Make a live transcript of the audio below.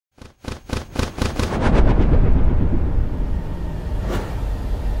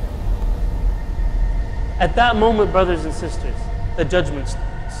At that moment, brothers and sisters, the judgment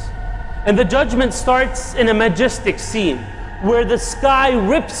starts. And the judgment starts in a majestic scene where the sky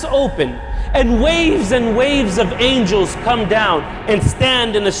rips open and waves of angels come down and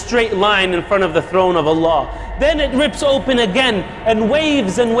stand in a straight line in front of the throne of Allah. Then it rips open again and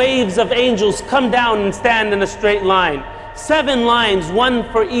waves of angels come down and stand in a straight line. 7 lines, one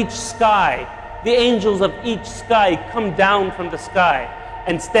for each sky. The angels of each sky come down from the sky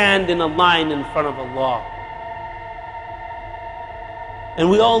and stand in a line in front of Allah. And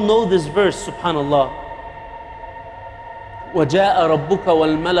we all know this verse, subhanallah. وَجَاءَ رَبُّكَ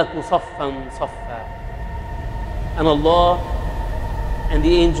وَالْمَلَكُ صَفًّا صَفًّا. And Allah and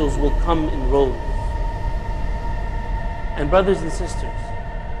the angels will come in rows. And brothers and sisters,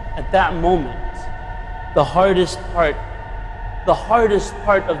 at that moment, the hardest part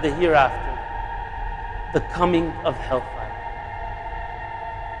of the hereafter, the coming of hellfire.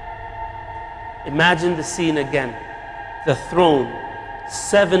 Imagine the scene again. The throne,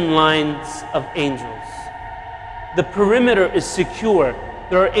 7 lines of angels. The perimeter is secure.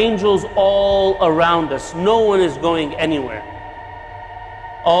 There are angels all around us. No one is going anywhere.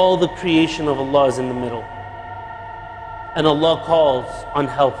 All the creation of Allah is in the middle. And Allah calls on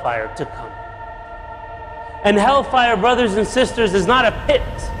hellfire to come. And hellfire, brothers and sisters, is not a pit.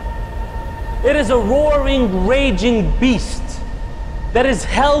 It is a roaring, raging beast that is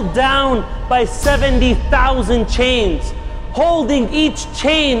held down by 70,000 chains. Holding each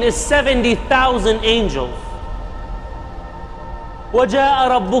chain is 70,000 angels. وَجَاءَ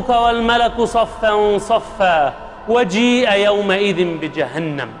رَبُّكَ وَالْمَلَكُ صَفًّا صَفًّا وَجِيءَ يَوْمَئِذٍ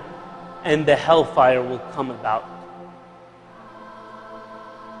بِجَهَنَّمَ. And the hellfire will come about.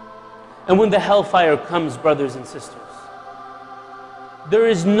 And when the hellfire comes, brothers and sisters, there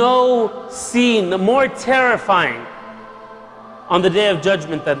is no scene more terrifying on the Day of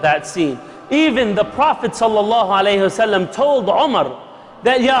Judgment than that scene. Even the Prophet ﷺ told Umar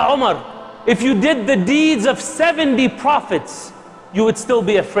that, Ya Umar, if you did the deeds of 70 prophets, you would still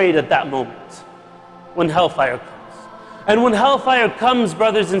be afraid at that moment when hellfire comes. And when hellfire comes,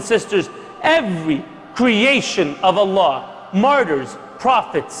 brothers and sisters, every creation of Allah, martyrs,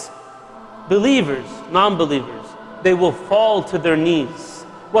 prophets, believers, non-believers, they will fall to their knees.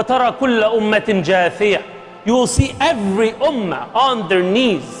 وَتَرَى كُلَّ أُمَّةٍ جَاثِيَةٍ. You will see every ummah on their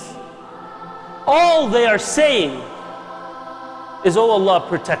knees. All they are saying is, Oh Allah,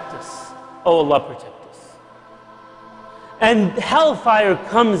 protect us. Oh Allah, protect us. And hellfire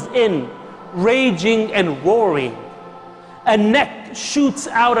comes in, raging and roaring. A neck shoots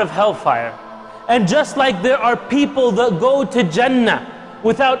out of hellfire. And just like there are people that go to Jannah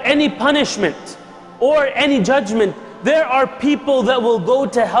without any punishment or any judgment, there are people that will go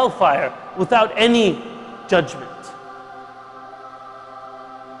to hellfire without any judgment.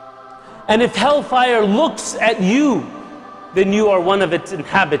 And if hellfire looks at you, then you are one of its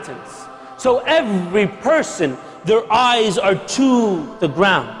inhabitants. So every person, their eyes are to the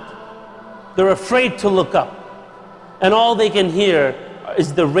ground. They're afraid to look up. And all they can hear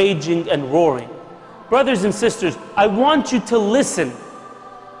is the raging and roaring. Brothers and sisters, I want you to listen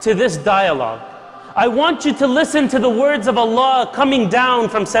to this dialogue. I want you to listen to the words of Allah coming down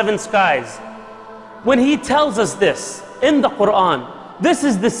from 7 skies. When He tells us this in the Quran, this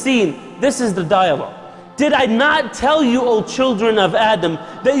is the scene, this is the dialogue. Did I not tell you, O children of Adam,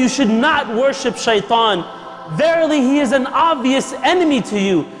 that you should not worship shaitan? Verily he is an obvious enemy to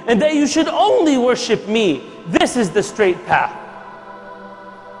you, and that you should only worship me. This is the straight path.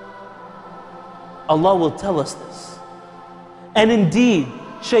 Allah will tell us this. And indeed,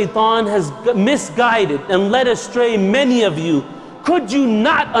 shaitan has misguided and led astray many of you. Could you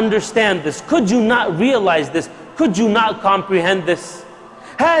not understand this? Could you not realize this? Could you not comprehend this?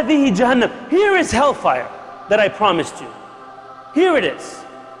 هذه جهنم. Here is hellfire that I promised you. Here it is.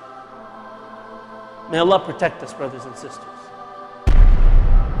 May Allah protect us, brothers and sisters.